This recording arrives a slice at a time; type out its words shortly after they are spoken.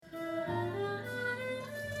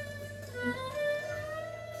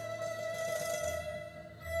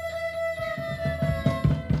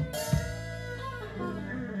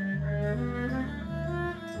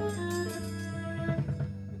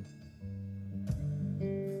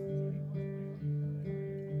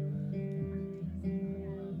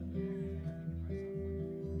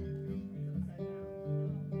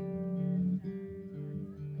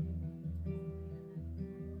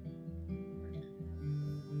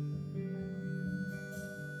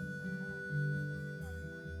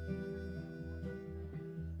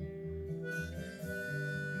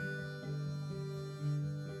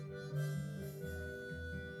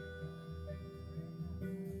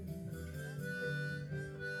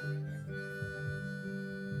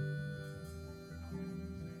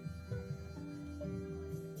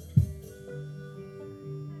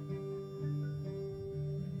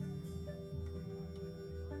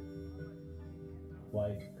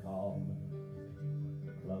quite calm,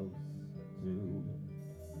 close to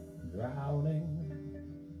drowning,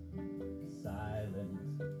 silent,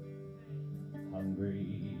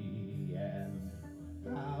 hungry and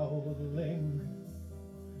howling.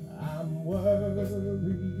 I'm worried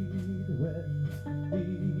with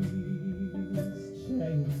these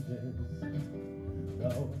changes,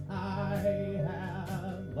 though I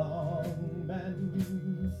have long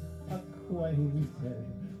been acquainted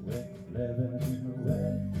with living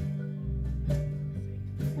with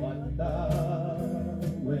what the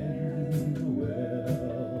wind will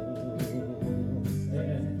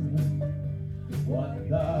send, what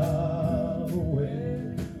the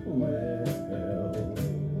wind will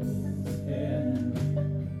send,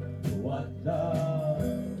 what the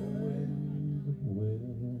wind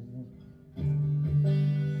will.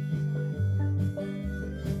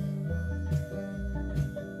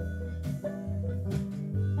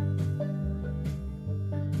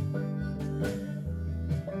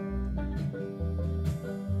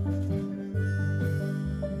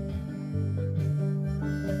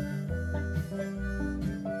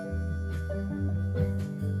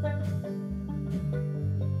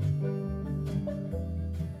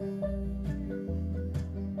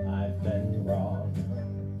 I've been wrong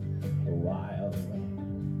while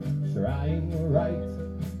trying right.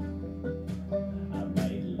 I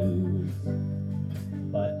might lose,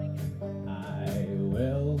 but I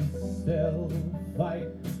will still fight,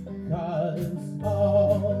 'cause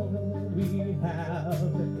all we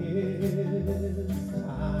have is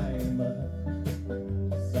time.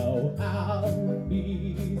 So I'll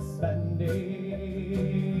be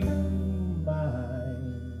spending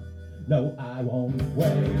mine. No, I won't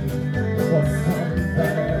wait for some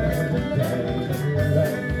better day.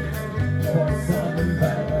 Wait for some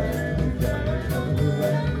better day.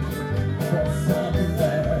 Wait for some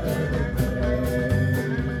better day.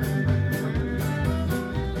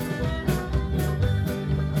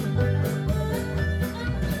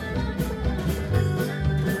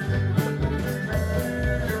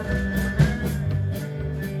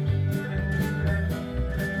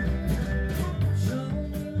 Show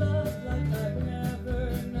me love like I've never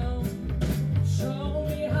known. Show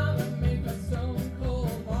me how to make a stone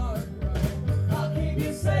cold heart grow. I'll keep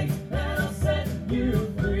you safe and I'll set you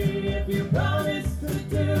free if you promise to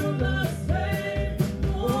do the same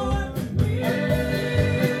for me.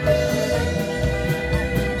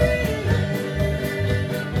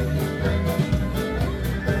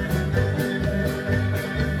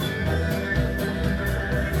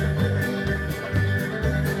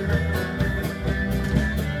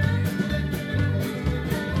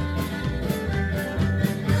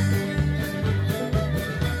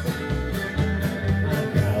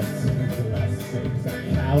 Blessings,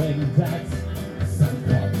 counting debts, some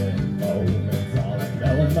common moments. All I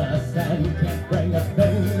know I must and can't bring a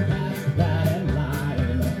thing past that in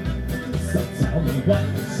line. So tell me, what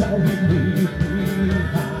shall we leave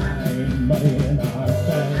behind? Money in our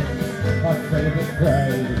banks, our favorite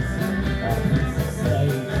phrase, our piece of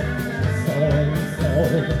slate,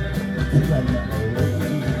 sold to a memory.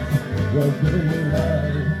 Will you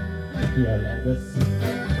love your legacy?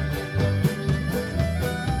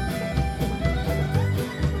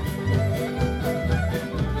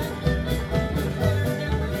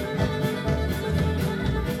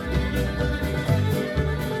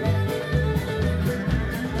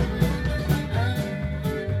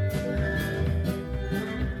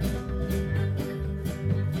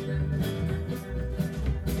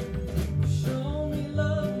 Show me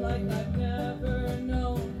love like I've never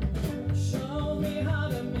known. Show me how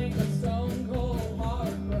to make a stone cold heart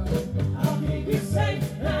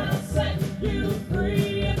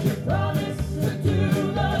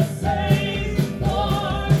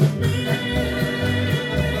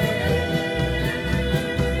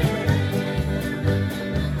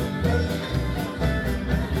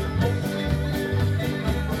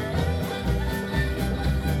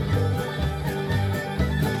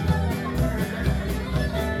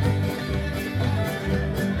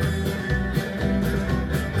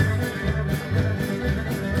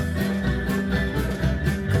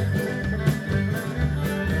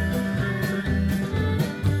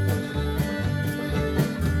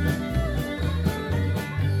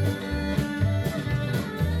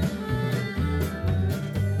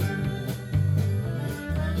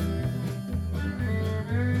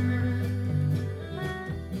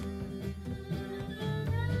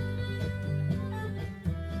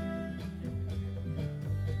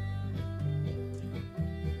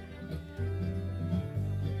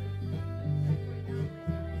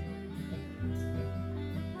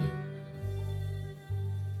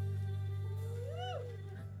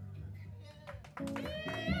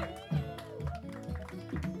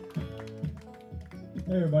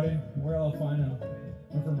Hey everybody, we're Alfino.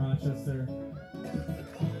 I'm from Rochester.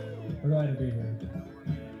 We're glad to be here.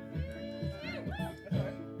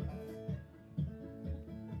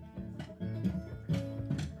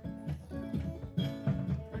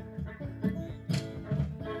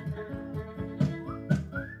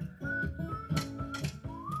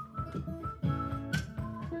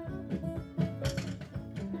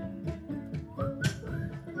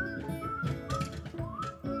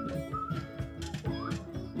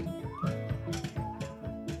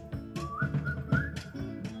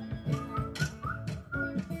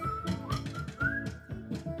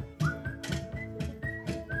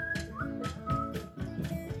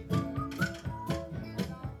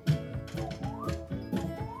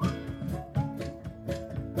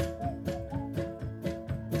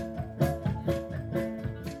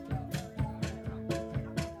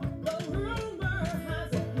 The rumor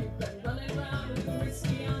has it you've been running around with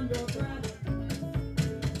whiskey on your breath.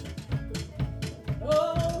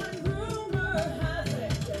 Oh, and rumor has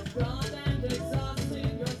it you've gone and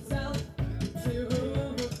exhausted yourself to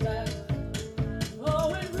death.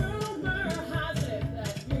 Oh, and rumor has it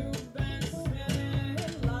that you've been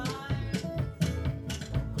spinning lies.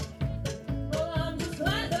 Well, I'm just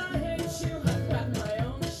glad that I hate you. I've got my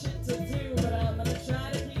own shit to do, but I'm gonna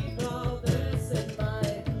try to keep all this in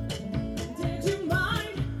mind. Did you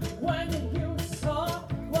mind when you saw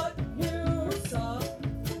what you saw?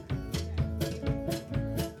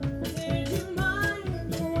 Did you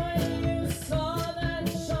mind when you saw that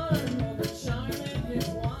charm of the charm in his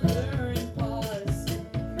wandering paws?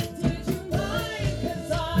 Did you mind?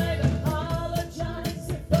 'Cause I'd apologize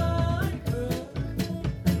if I could.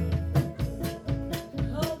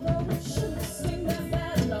 Although it shouldn't sting that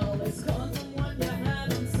bad and all is gone from what you had,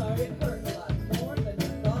 I'm sorry it hurt a lot more than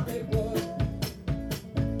you thought it would.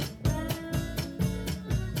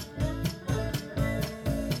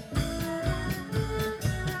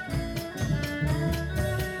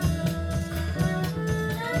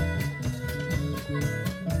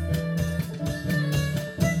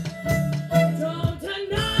 Don't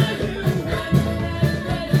deny you when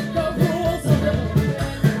the rules are broken.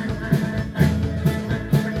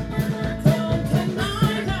 Don't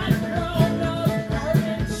deny that grown-up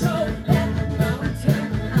bargain show that mountain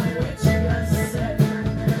on which you said.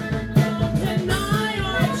 Don't deny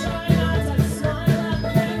or try not to smile at the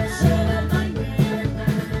mention of my name.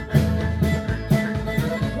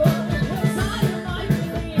 Well, because I might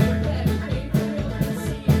believe that maybe you'll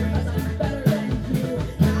concede 'cause I'm better than you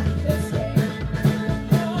at this game.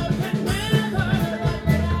 Oh, you never let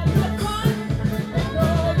me have the fun. No,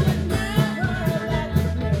 you never let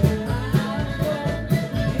me have the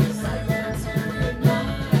excitement in my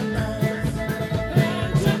eyes.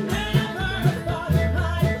 And you never thought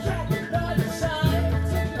I'd get the time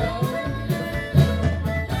to go.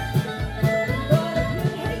 But if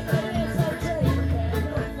you hate that it's okay, you can.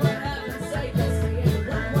 For heaven's sake, let's see it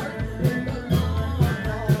would work in the long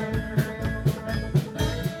haul.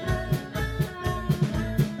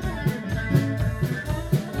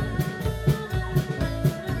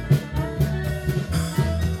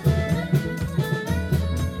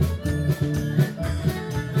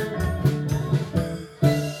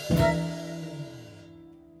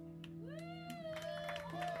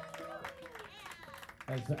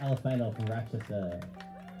 That's Alfino from Rochester.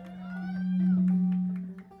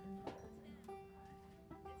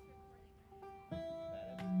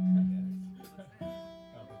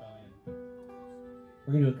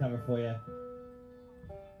 We're gonna do a cover for you.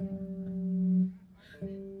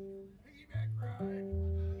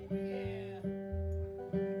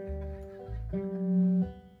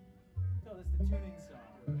 No, that's the tuning song.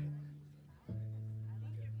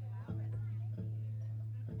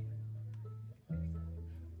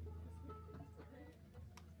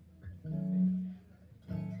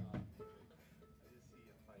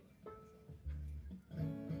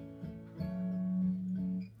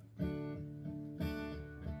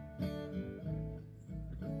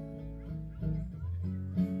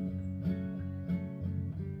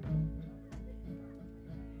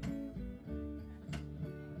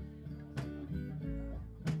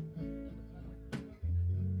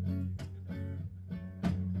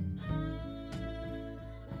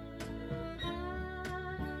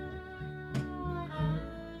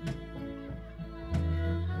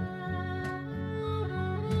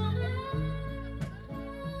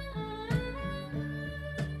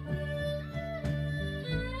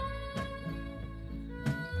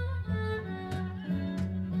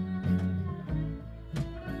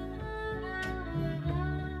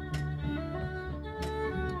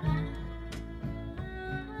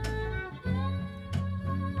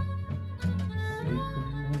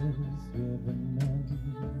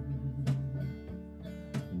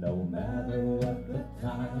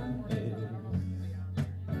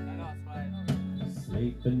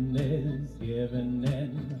 Sleeping is giving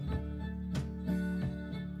in.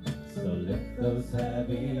 So lift those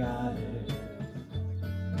heavy eyelids.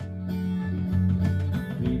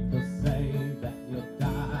 People say that you'll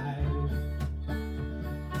die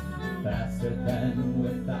faster than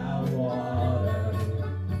without water,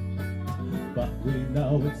 but we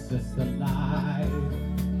know it's just a lie.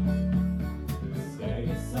 Scare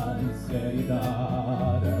your son, scare your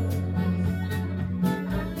daughter.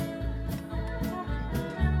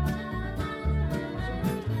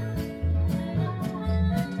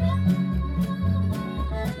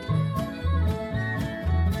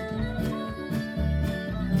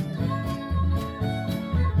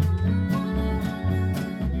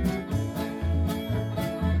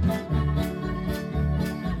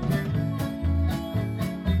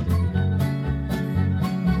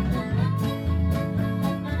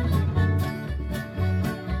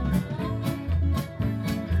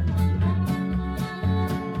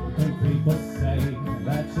 People say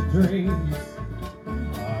that your dreams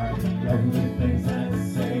are the only things that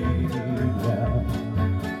save you.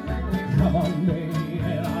 Come on, baby,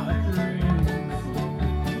 in our dreams.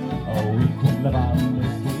 Oh, we can live our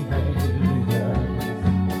misbehaviors.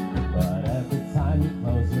 But every time you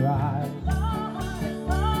close your eyes,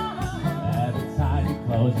 every time you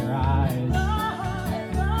close your eyes,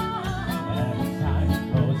 every time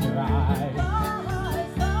you close your eyes,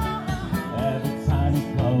 every time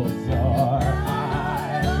you close your eyes,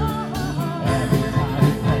 every time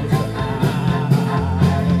you close your eyes,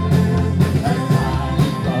 every time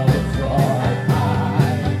you close your eyes,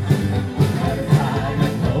 every time you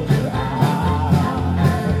close your eyes,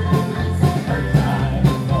 every time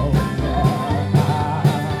you close your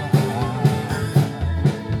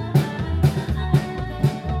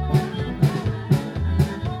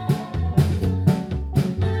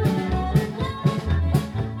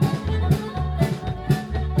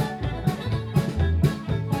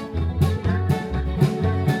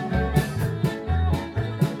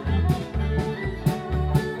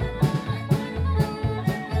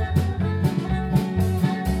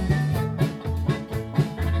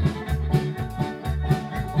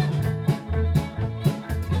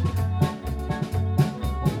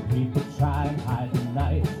People try and hide the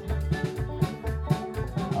night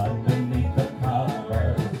underneath the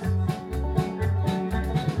covers.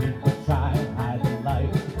 People try and hide the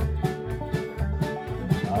light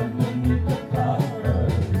underneath the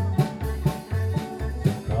covers.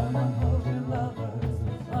 Come on, hold your lovers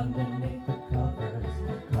underneath the covers.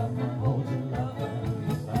 Come on, hold your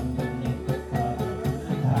lovers underneath the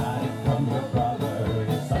covers. Hide from your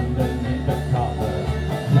brothers underneath the covers.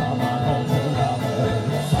 Come on, hold your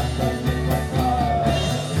lovers underneath the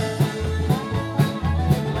covers.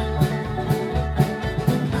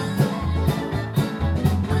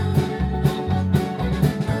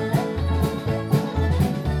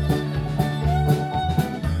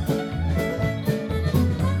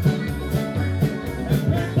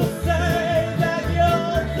 People say that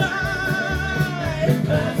you'll die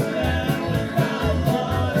faster than without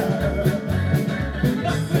water,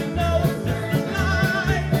 but we know it's just a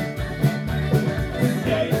lie.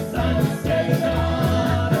 Scare your son, scare your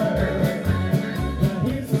daughter.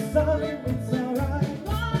 But here's the sun, it's alright.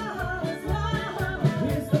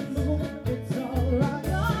 Here's the moon, it's alright.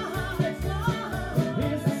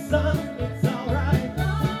 Here's the sun, it's alright.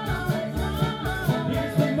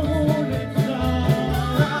 Here's the moon, it's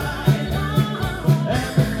alright.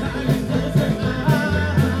 Every time you close your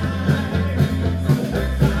eyes,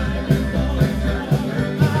 every time you close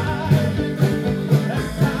your eyes,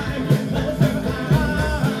 every time you close your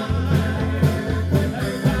eyes,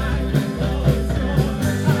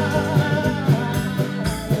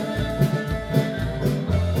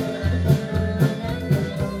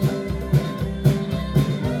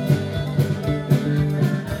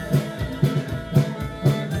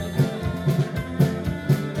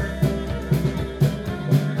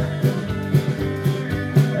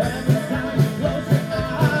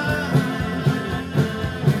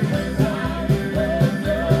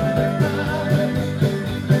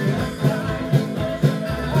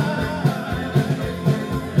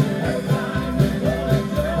 time you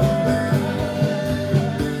close your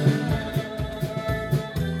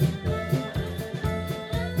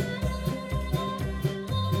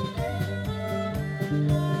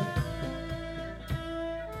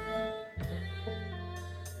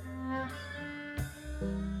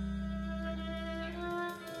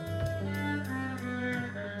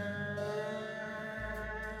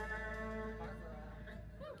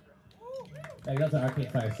Hey, that's an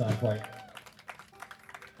Arcade Fire song for you.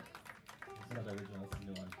 It's another original, it's a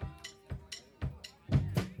new one.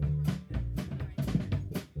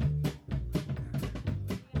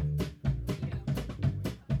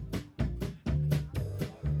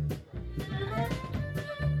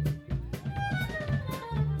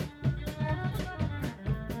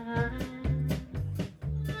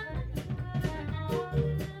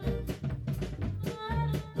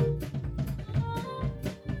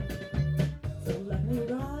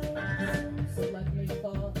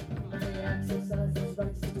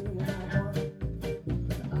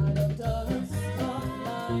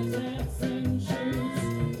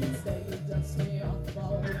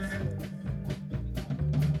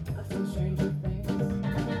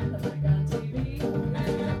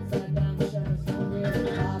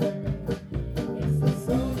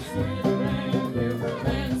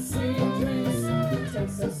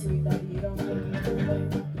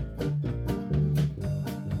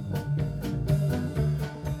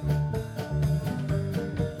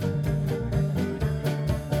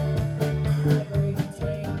 I've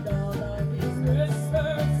retained all of these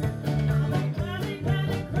whispers. Now they candy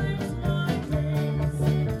crimps my dreams.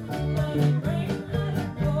 Let it rain, let it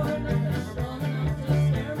pour, nothing strong enough to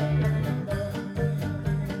scare me anymore.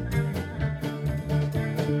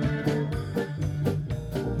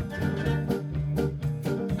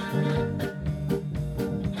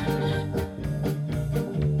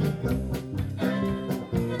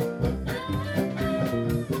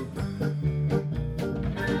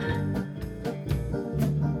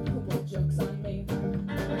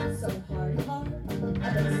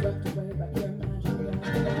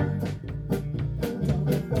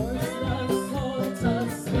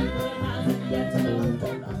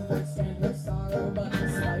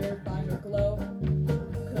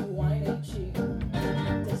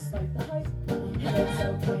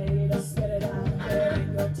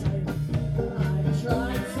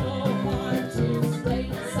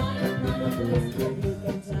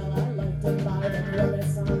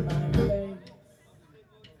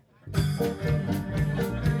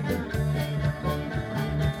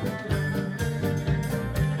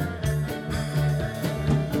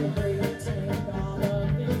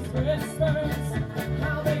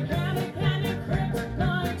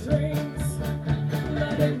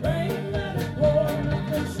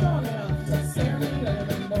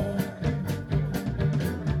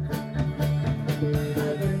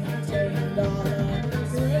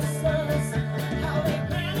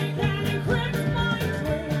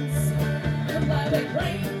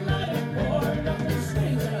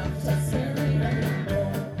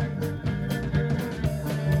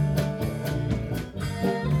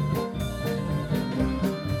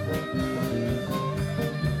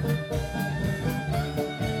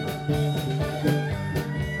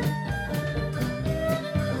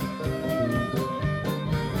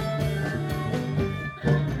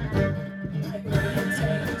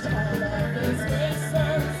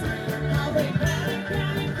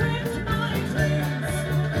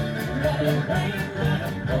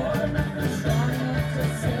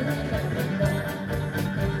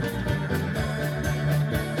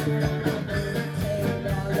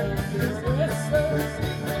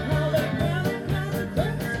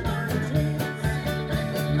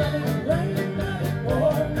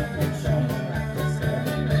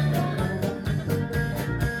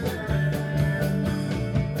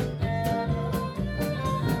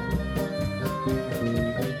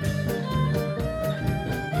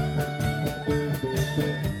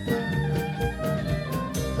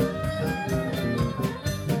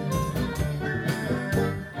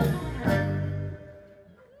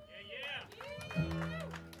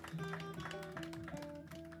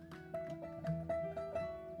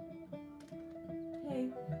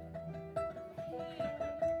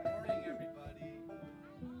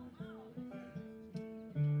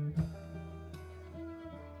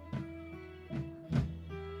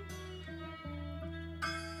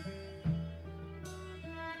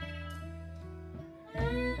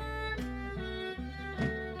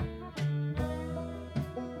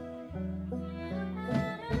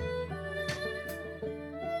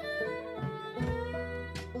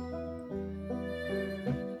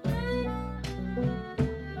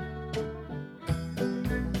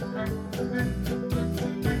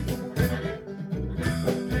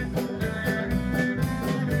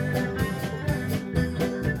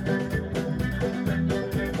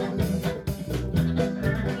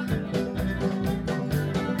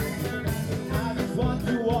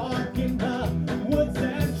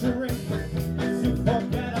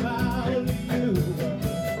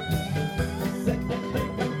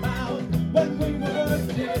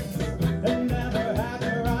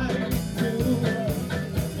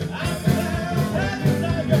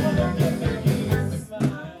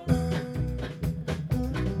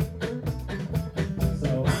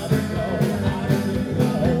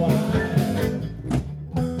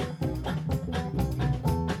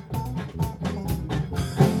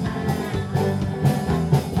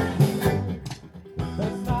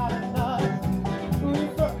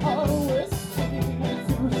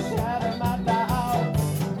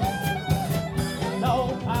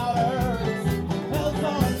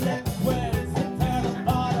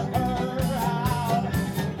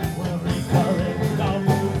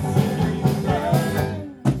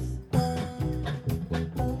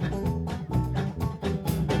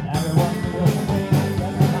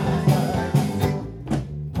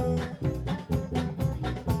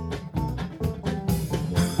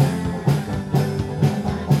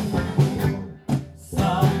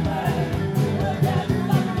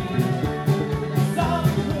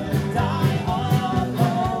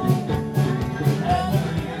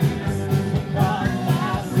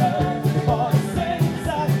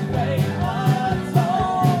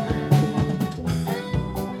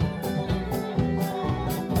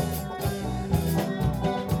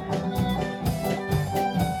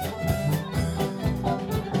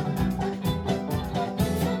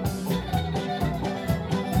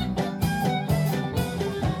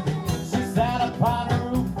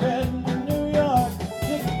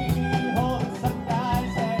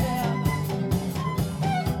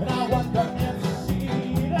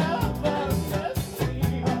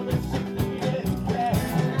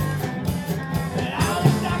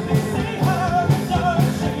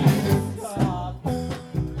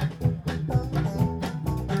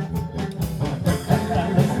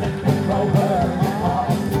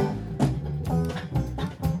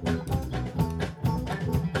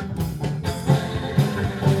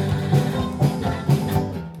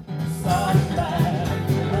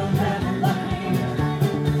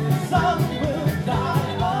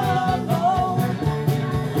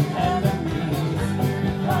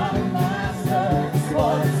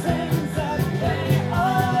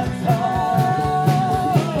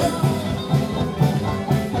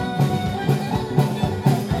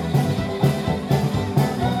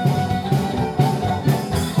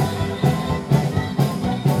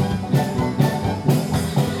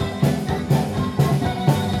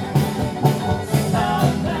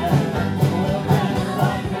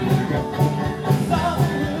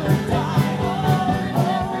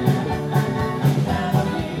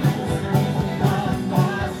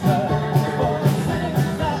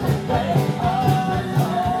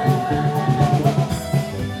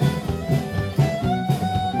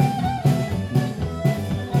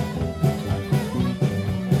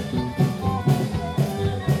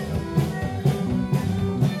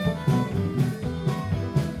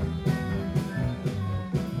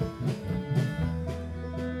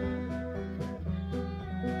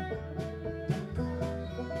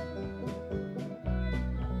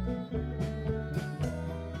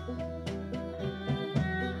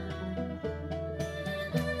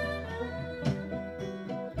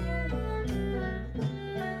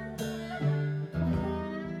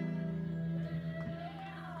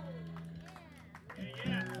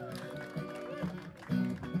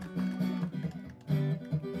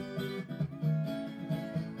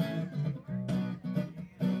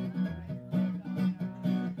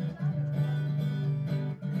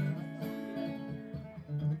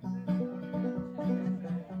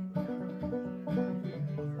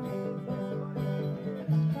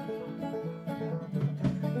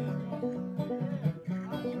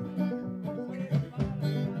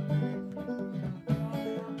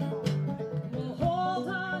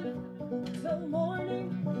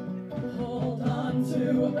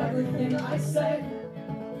 do everything I say.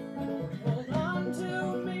 Hold on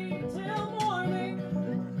to me till morning.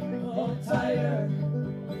 Hold tighter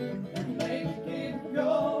and make it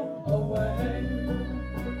go away.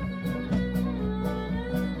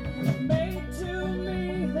 Make to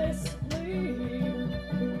me this plea.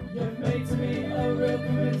 You've made to me a real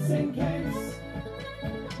convincing case.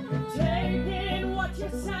 You're taking what you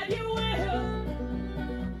said you will.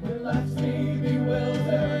 You left me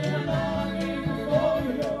bewildered and longing for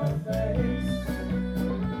your face.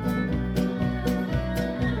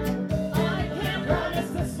 I can't promise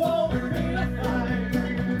this won't be a fight,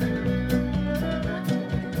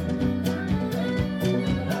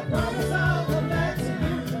 but I promise I'll come back to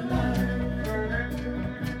you tonight.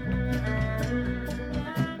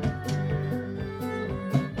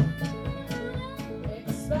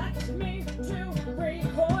 Expect me to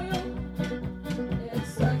recoil.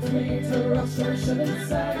 Expect me to rush or shouldn't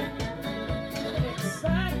say.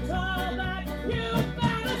 Expect all that you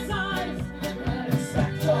fantasize. And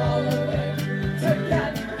expect all of it to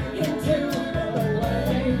get into the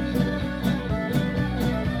way.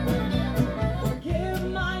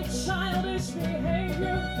 Forgive my childish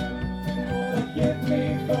behavior. Forgive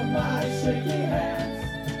me for my shaky hands.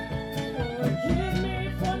 Forgive me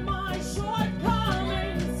for my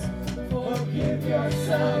shortcomings. Forgive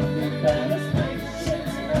yourself, you've been as patient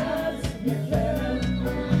as you can.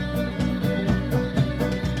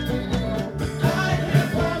 I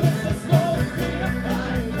can't promise this won't be a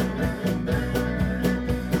fight,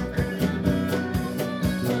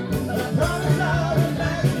 but I promise I'll come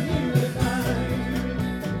back to you tonight.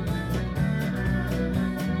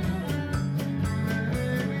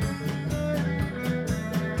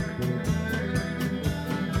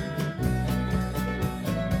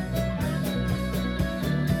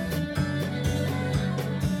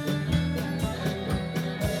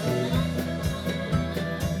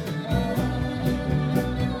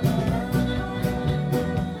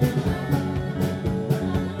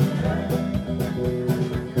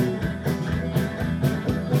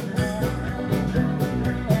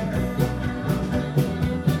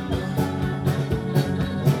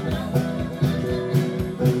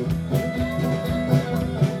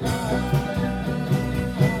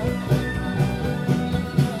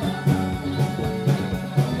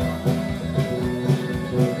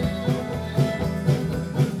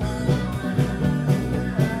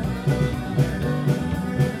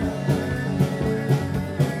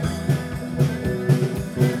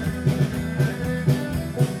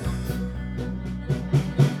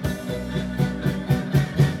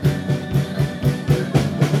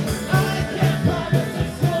 I can't promise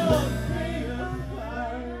this won't be a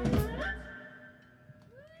fight.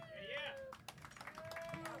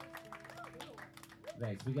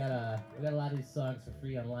 Thanks. We got a lot of these songs for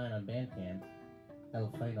free online on Bandcamp.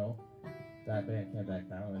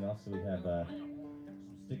 Elfino.bandcamp.com, and also we have some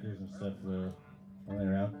stickers and stuff laying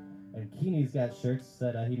around. And Keeney's got shirts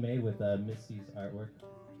that he made with Missy's artwork,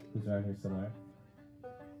 who's around here somewhere.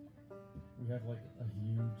 We have like a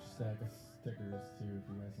huge stack of stickers too if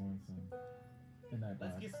you guys want some in that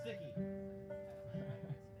box. sticky.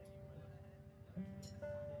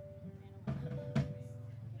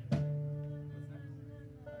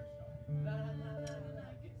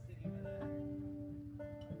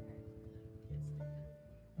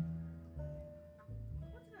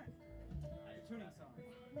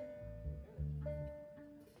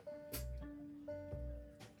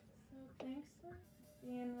 So thanks for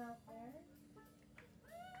being out there.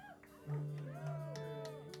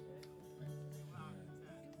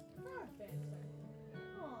 Oh, thanks.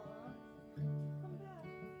 Aw, come back.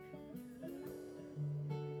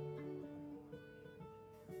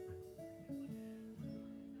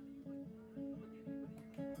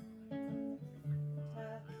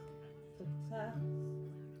 Task to task,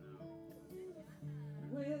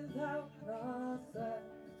 without process.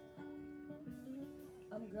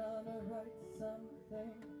 I'm gonna write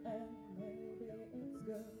something and maybe it's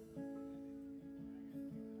good,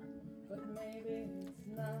 but maybe it's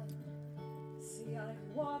not. See, I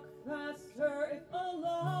walk faster if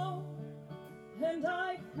alone, and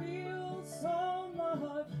I feel so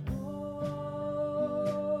much more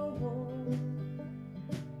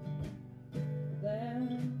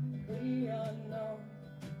than the unknown.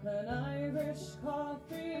 An Irish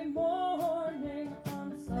coffee morning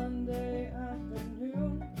on Sunday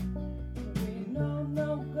afternoon. We know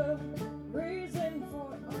no good reason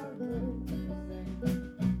for our losing.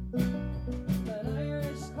 An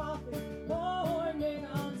Irish coffee morning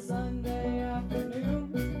on Sunday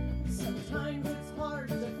afternoon. Sometimes it's hard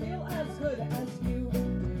to feel as good as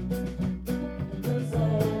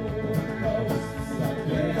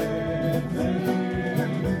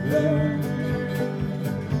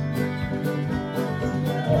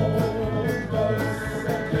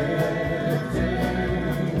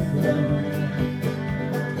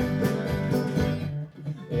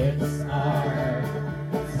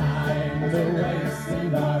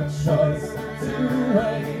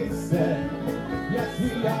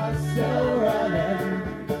we are still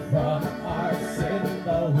running from our sin,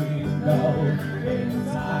 though we know in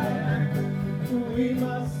time we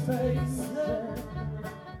must face it.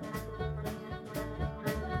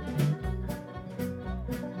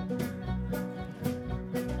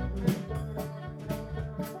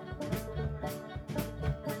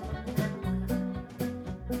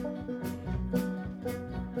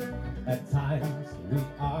 At times we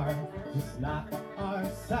are just not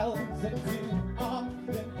ourselves, and too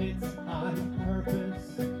often it's on purpose.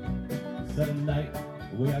 So tonight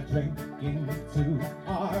we are drinking to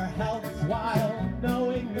our health while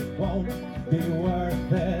knowing it won't be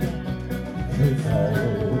worth it. 'Cause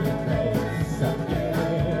overdose of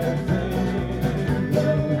giving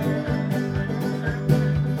love.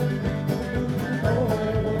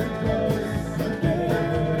 Overdose of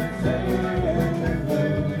giving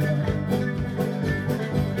love.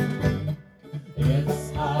 It's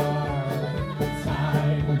our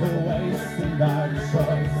time we're wasting, our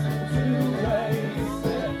choice to waste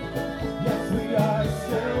it. Yes, we are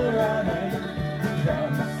still running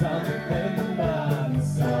from something, but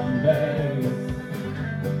some days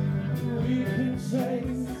we can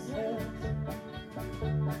chase it.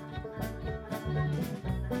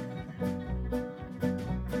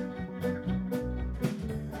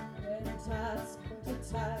 And task to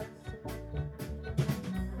task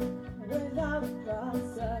without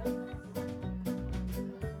process.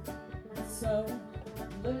 So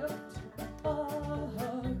lift our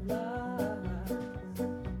glass.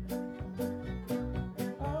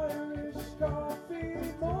 Irish coffee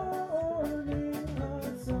morning on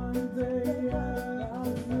Sunday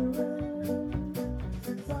afternoon.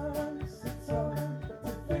 Sometimes it's hard to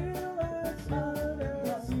feel as hard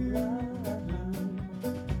as you.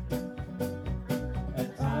 At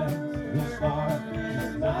times we start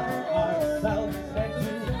just not ourselves, and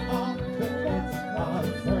too often it's on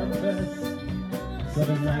purpose. So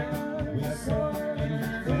tonight we are drinking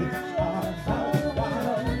to ourselves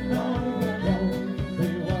while knowing it won't be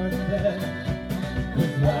worth it.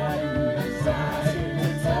 'Cause when the time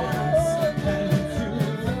is and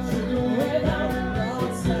to without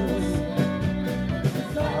process,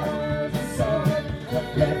 it's hard to say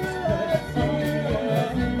forget the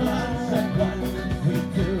feeling much of what we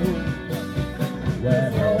do.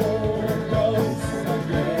 When overdose of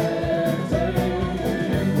giving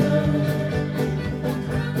love.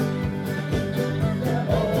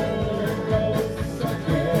 Overdose of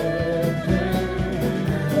giving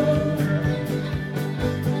love.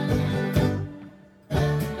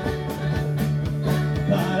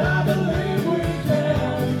 But I believe we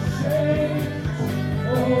can change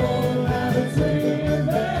all habits we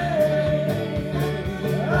made.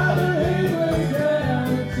 I believe we can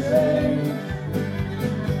change.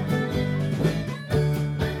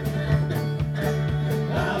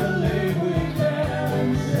 I believe we can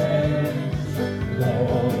change the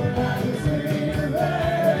old habits we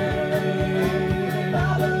made. I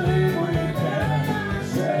believe we can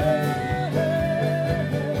change.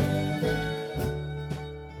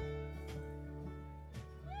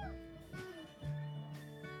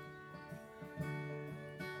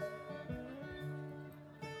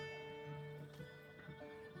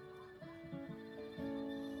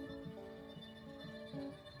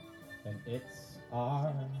 And it's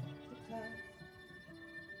our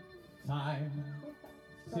time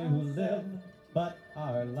to live, but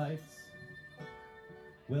our lights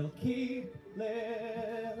will keep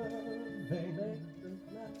living.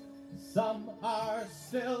 Some are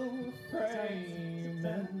still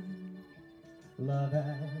framing love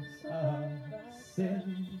as a sin,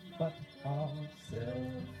 but all still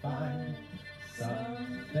find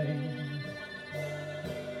something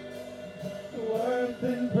worth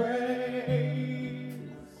embracing.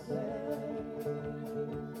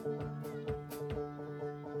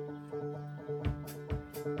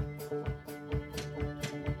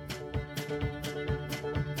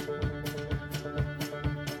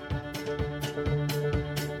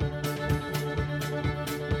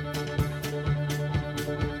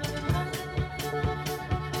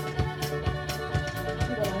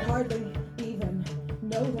 Well, I hardly even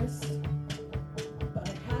noticed, but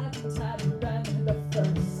I hadn't had been the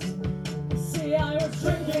first. See, I was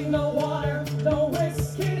drinking the water, the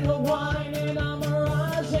whiskey, the wine, in a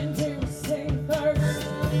mirage inducing thirst.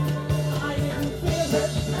 I didn't feel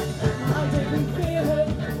it, I didn't feel it,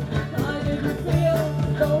 I didn't feel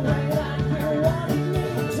the way that you wanted me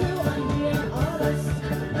to. I'm being honest,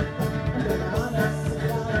 I'm being honest,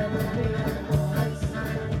 I'm being honest.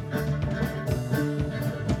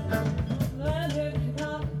 Then it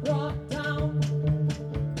got brought down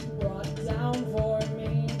for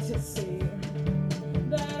me to see.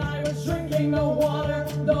 drinking no water,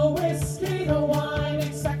 no whiskey, no wine,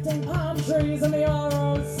 expecting palm trees in the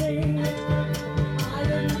ROC. I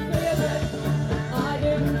didn't feel it, I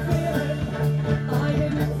didn't feel it, I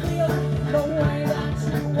didn't feel it the way that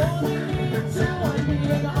you wanted me to. I'm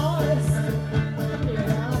being honest, I'm being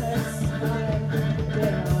honest, I'm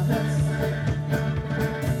being honest.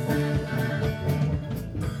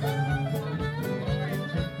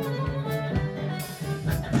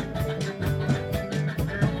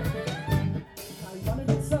 I wanted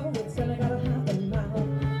it so it's gonna gotta happen now.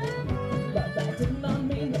 But that did not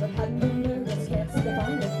mean that it hadn't been there, just can't seem to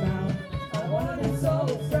find it now. I wanted it so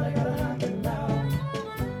it's gonna gotta happen now.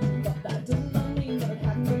 But that did not mean that it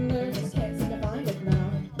hadn't been there, just can't seem to find it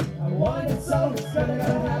now. I wanted it so it's gonna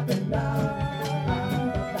gotta happen now.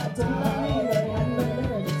 But that did not mean that it hadn't been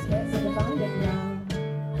there, just can't seem to find it now.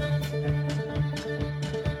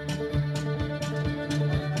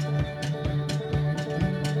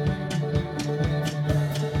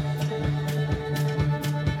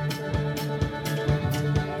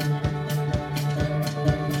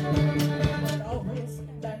 I'd always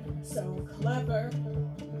been so clever,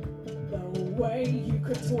 the way you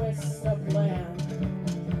could twist a plan.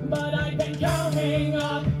 But I've been counting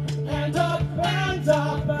up and up and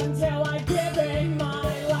up until I've given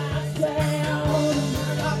my last down.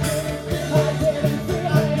 I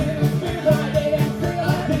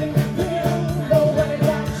didn't feel the way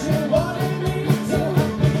that you wanted me to.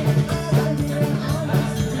 I'm being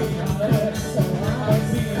honest, so I'm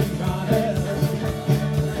being honest.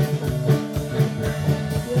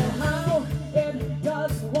 How it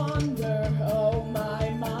does wander, oh my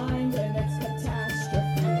mind and its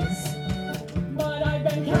catastrophes. But I've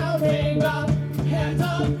been counting up and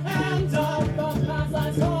up and up the past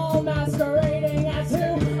life's all masquerading as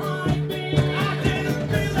who I've been. I didn't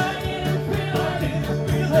feel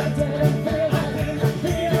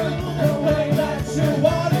the way that you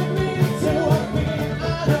wanted me to. I'm being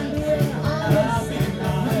honest, I'm being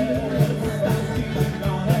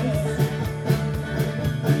honest.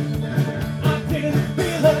 I didn't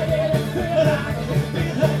feel it,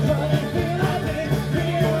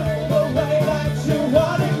 the way that you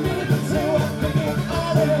wanted me to. I'm being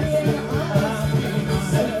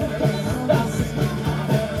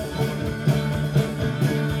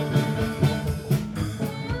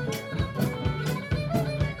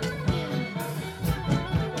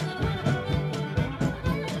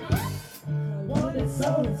I want it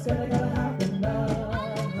so it's gonna gotta happen now.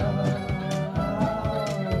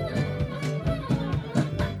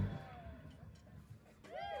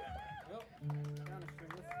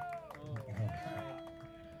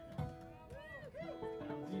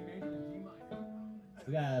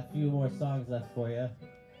 We got a few more songs left for you.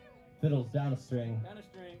 Fiddles down a string. Down a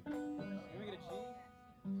string. Can we get a G?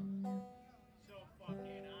 So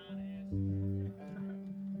fucking honest.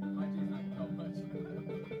 My G's not so much.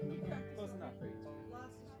 Close enough.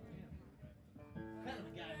 Kind of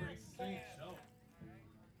a guy brings a string show.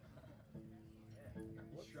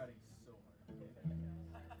 Shredding so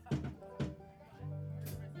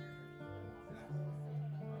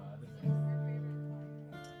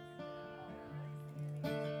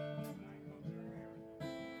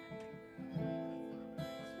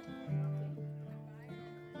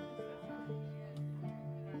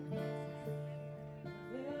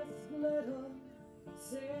This little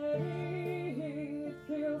city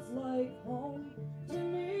feels like home to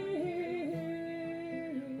me.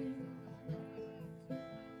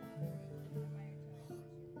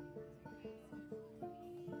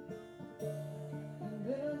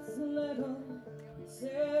 This little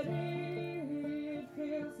city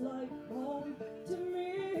feels like home to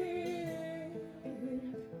me.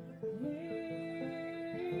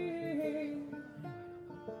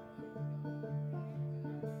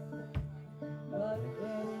 But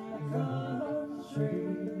in the country,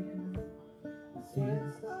 it's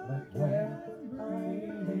like where I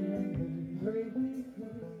breathe.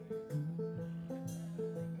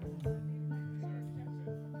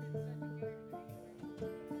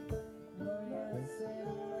 Oh yes,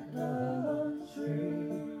 in the country,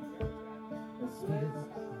 it's like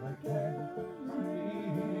where I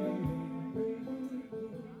breathe.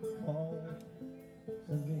 Home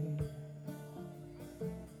to me.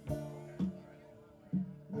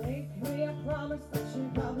 Make me a promise that you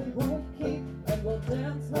probably won't keep, and we'll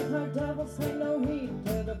dance with our devils, pay no heed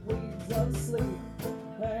to the pleas of sleep,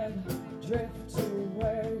 and drift to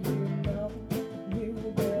where you know you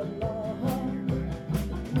belong.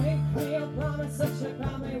 Make me a promise that you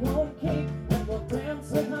probably won't keep, and we'll dance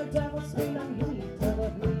with our devils, pay no heed to the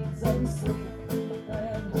pleas of sleep,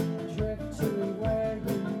 and drift to where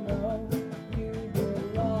you know you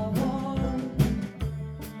belong.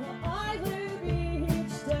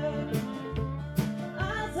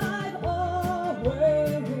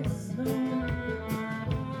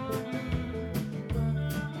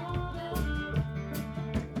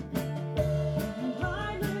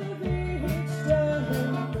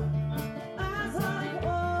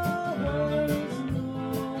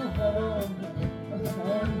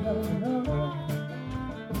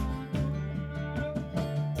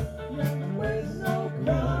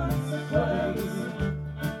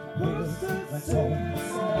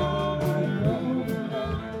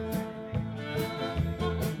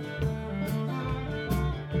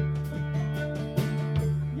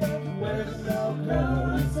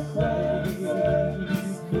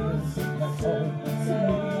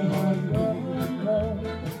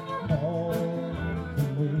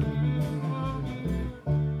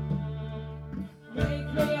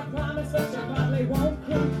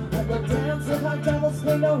 devils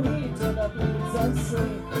pay no heed to the pleas of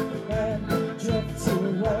sleep and drift to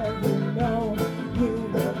where you know you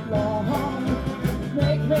belong.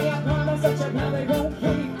 Make me a promise that you probably won't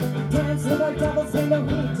keep. Dance with the devils pay no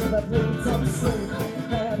heed to the pleas of sleep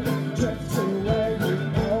and drift to where you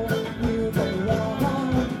know you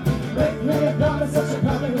belong. Make me a promise that you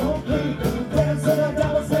probably won't keep. Dance with the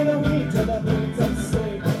devils pay no heed to the pleas of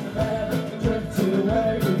sleep and drift to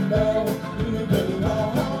where you know you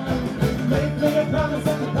belong. Make me a promise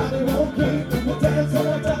that you probably won't keep. Dance with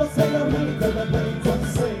the devils pay no heed to the pleas of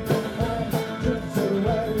sleep and drift to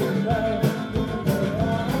where you know you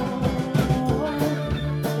belong.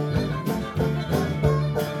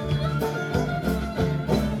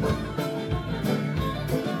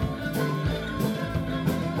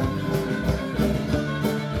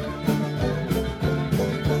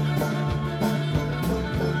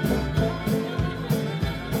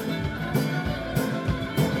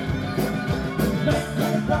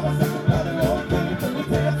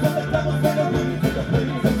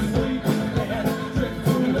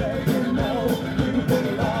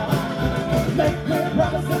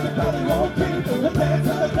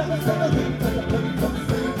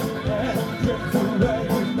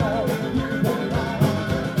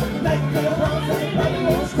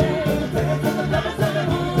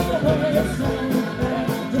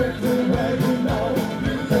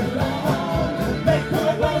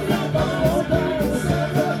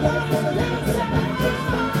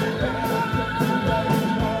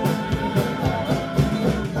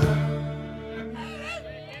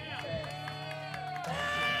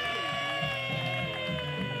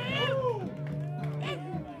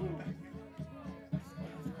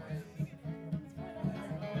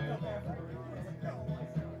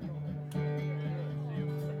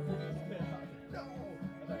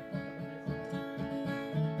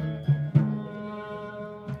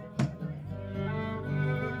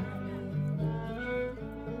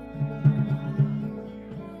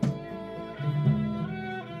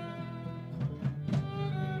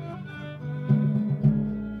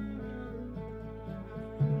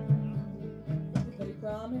 They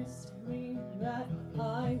promised me that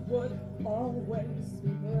I would always be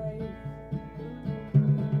brave,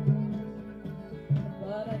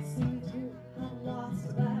 but I seem to have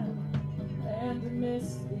lost that and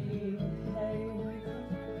misbehaved.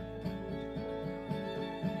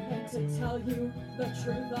 And to tell you the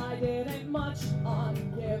truth, I didn't much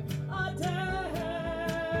give a damn.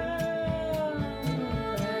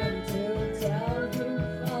 And to tell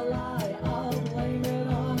you a lie, I'll blame it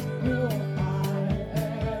on who I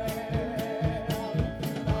am.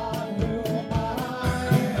 On who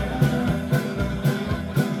I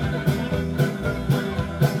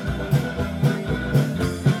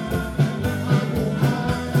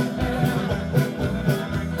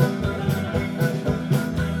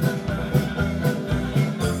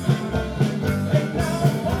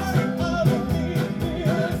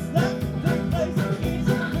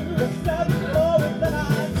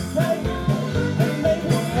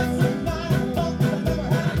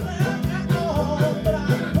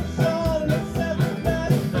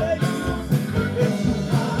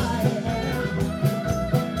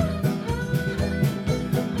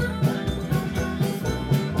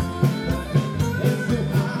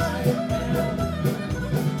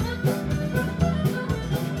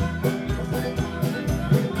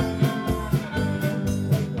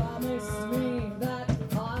They promised me that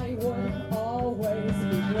I would always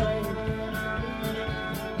be brave,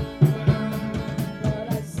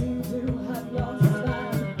 but I seem to have lost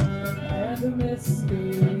that and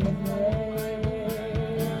misbehaved.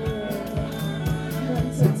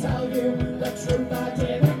 And to tell you the truth, I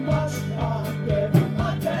didn't much give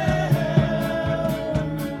a damn.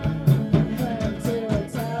 And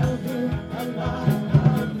to tell you a lie,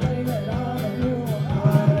 I'll blame it on who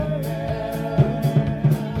I am.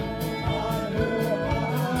 On who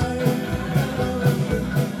I am.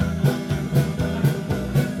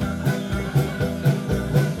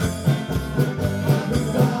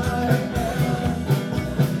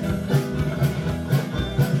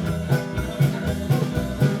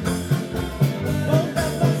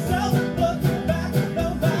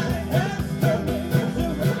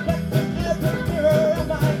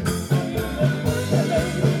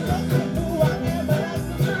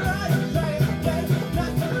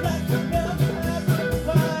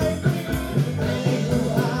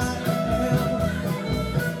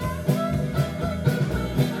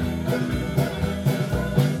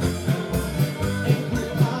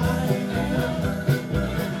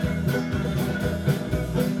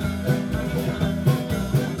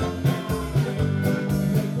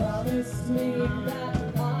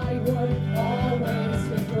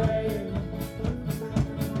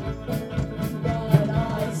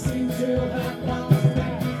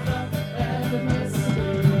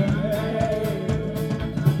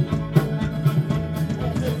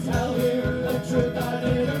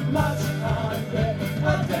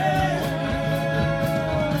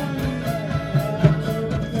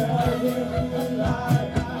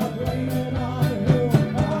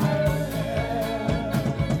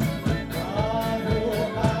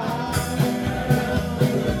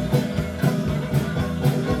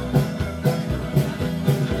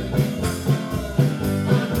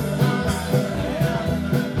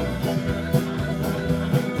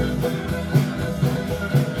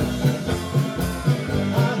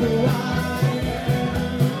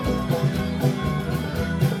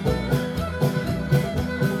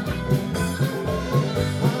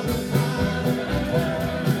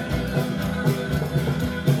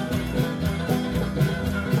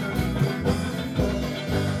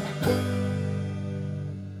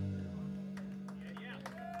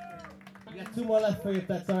 two more left for you if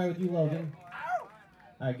that's alright with you, Logan.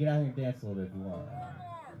 Alright, get out here and dance a little bit if you want.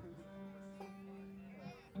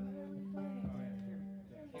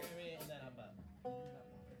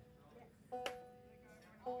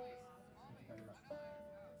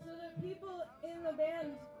 So the people in the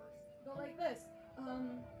band go like this.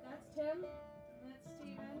 That's Tim, that's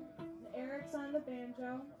Steven, and Eric's on the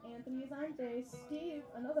banjo, Anthony's on bass, Steve,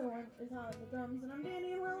 another one, is on the drums, and I'm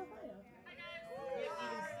Danny and Lala Faya.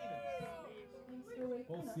 Thanks for waking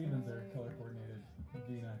Both up. Stevens are color coordinated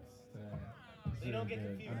V-necks today. So you don't get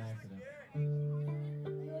Very good, confused. on accident.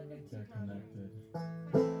 You look good They're too, Tommy. connected.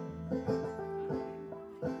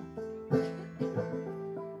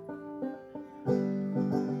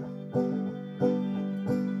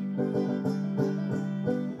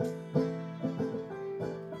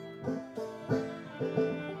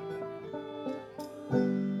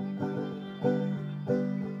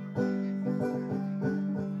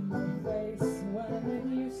 Face when it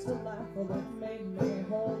used to laugh, well, it made me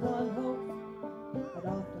hold on hope. I'd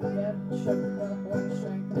often get tripped up when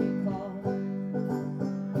strength recalled.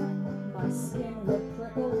 My skin would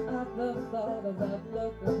prickle at the thought of that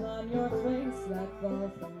look upon your face, that fall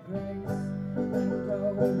from grace, and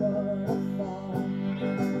oh, what a fall.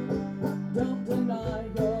 Don't deny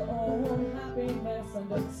your own happiness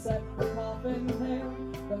and accept the coffin nail,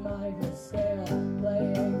 the minor scale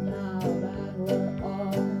playing now that we're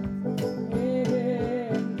all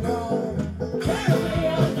in Rome. Carry me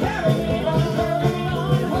on, carry me on, carry me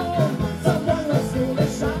on home. Someone was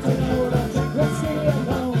foolish not to know that drink whiskey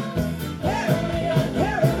alone. Carry me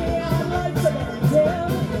on, lights are getting dim.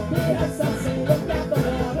 Yes, I say, look at the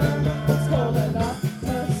water, it's cold enough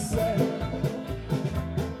to swim.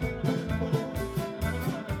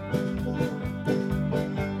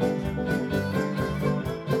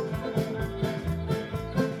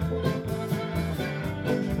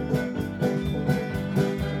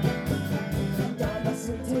 Down the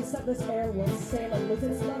sweet taste of this air will sail and lose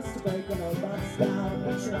its lust, breaking or bust down,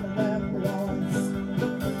 picture of them once.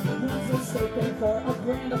 Once mistaken for a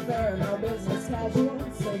grand affair, now business casual,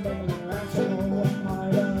 saving irrational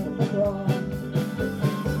part of the brawn.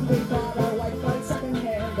 We bought our white bike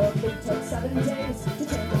secondhand, but we took 7 days to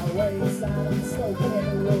change our ways. That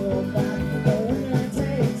unspoken rule that the winner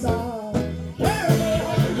takes all. Carry me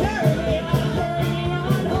on, carry me on, carry me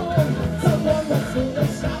on home. Someone was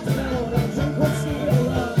foolish not to know to drink whiskey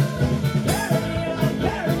alone.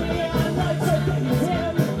 Carry me on, lights are getting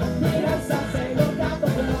dim. Yes, I say, look out the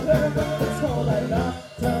water, it's cold enough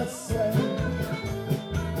to swim.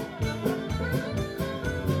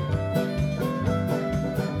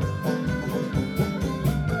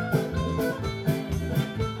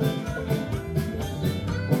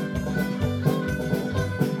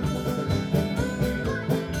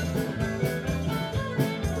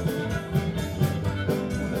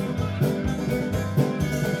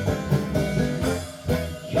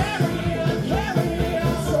 Carry me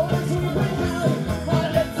on, stories we bring out. Our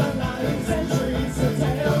lips are lying centuries, the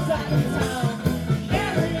tales that we tell.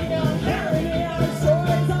 Carry me on,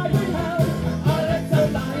 stories I bring out. Our lips are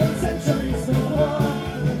lying centuries, the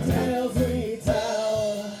tales we tell.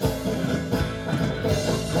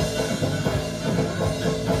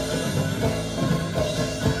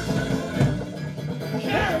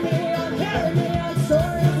 Carry me on,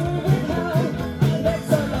 stories we bring out. Our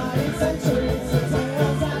lips are lying centuries, the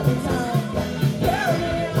tales that we tell. Carry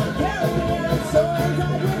me on, stories I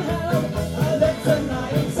bring out. Our lips are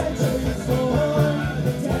lying centuries,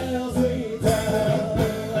 the tales we tell.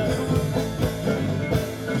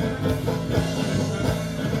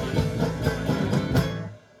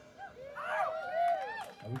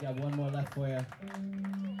 We got one more left for you.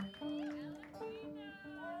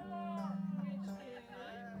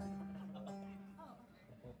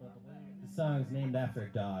 The song's named after a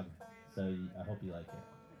dog, so I hope you like it.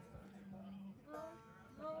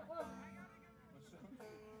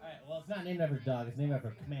 Alright, well, it's not named after a dog, it's named after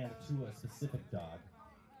a command to a specific dog.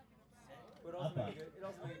 But Up, also up. make it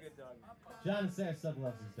also make a good dog. John Sarasuk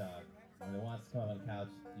loves his dog. When he wants to come on the couch,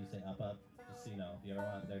 you say up, up. Just so you know, if you ever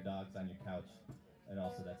want their dogs on your couch, and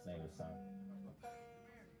also that's the name of the song.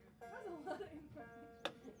 That's a lot of information.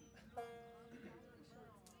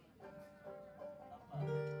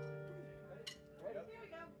 Here we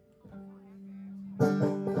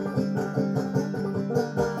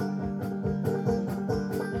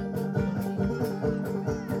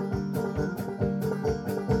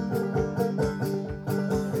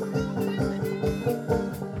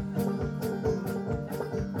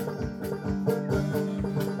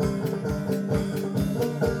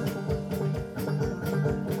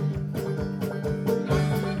go.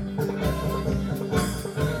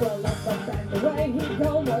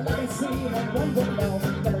 see that one would know.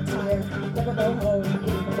 Never tire, never go home,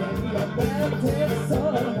 even when you're rented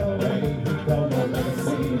solo. Away he go, We'll never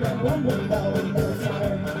see that one would know. Never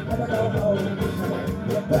tire, never go home, even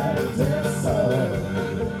when you're rented solo.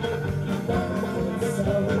 Rented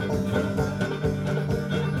solo.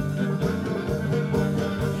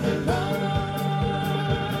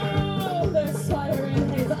 Oh, there's fire in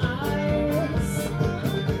his eyes.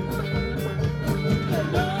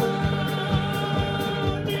 And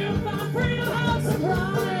oh, you found freedom, how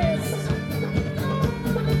surprised.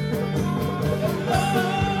 And oh,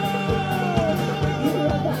 you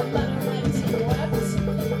read that letter and you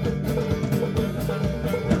wept.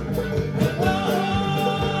 And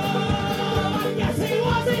oh, I guess he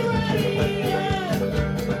wasn't ready yet.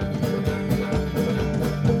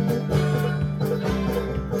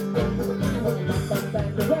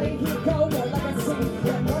 Back the way he go, your legacy,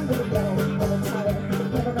 and one would go. Never tire,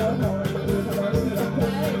 never go home, even when you're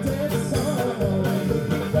rented solo.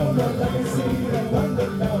 Your legacy, and one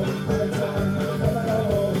would go. Never tire, never go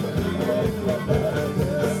home, even when you're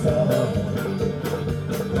rented solo.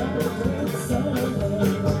 Rented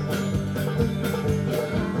solo.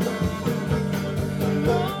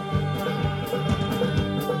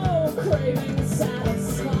 Oh, craving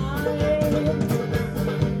satisfied.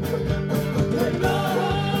 And no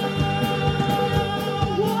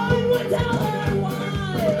one would tell her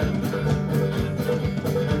why.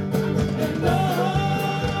 And no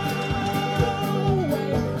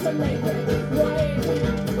way to make it right.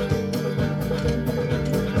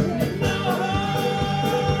 And no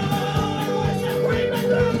was screaming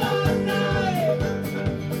through the night.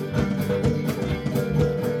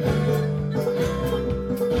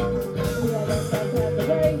 The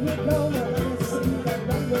way he go, no legacy, that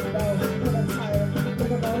one would go. Never tire,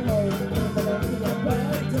 never go home, even when you're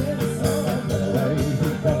rented solo. away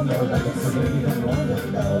he go, no legacy, and one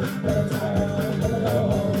would go. Never tire, never go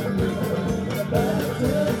home, even when you're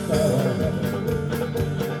rented solo.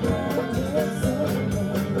 Rented solo.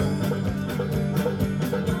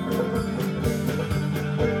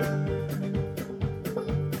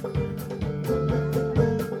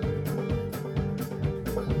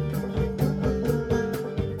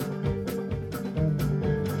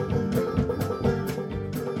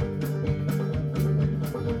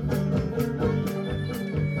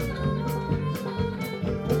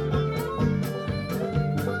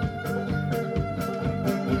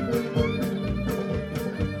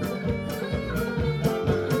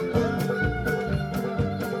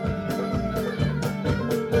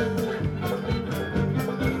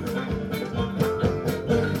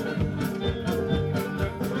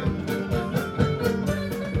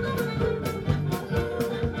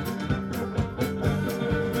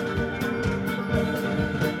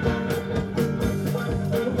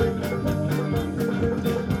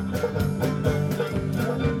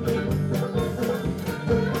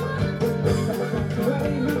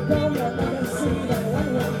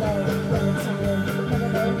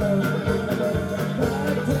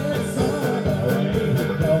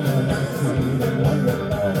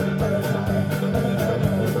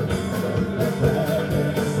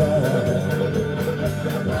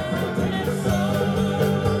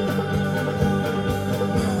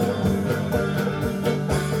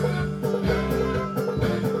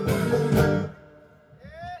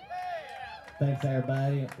 Thanks,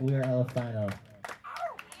 everybody. We're Elefino.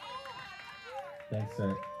 Thanks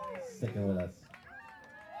for sticking with us.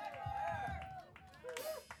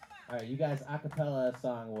 All right, you guys, acapella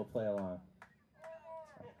song. We'll play along.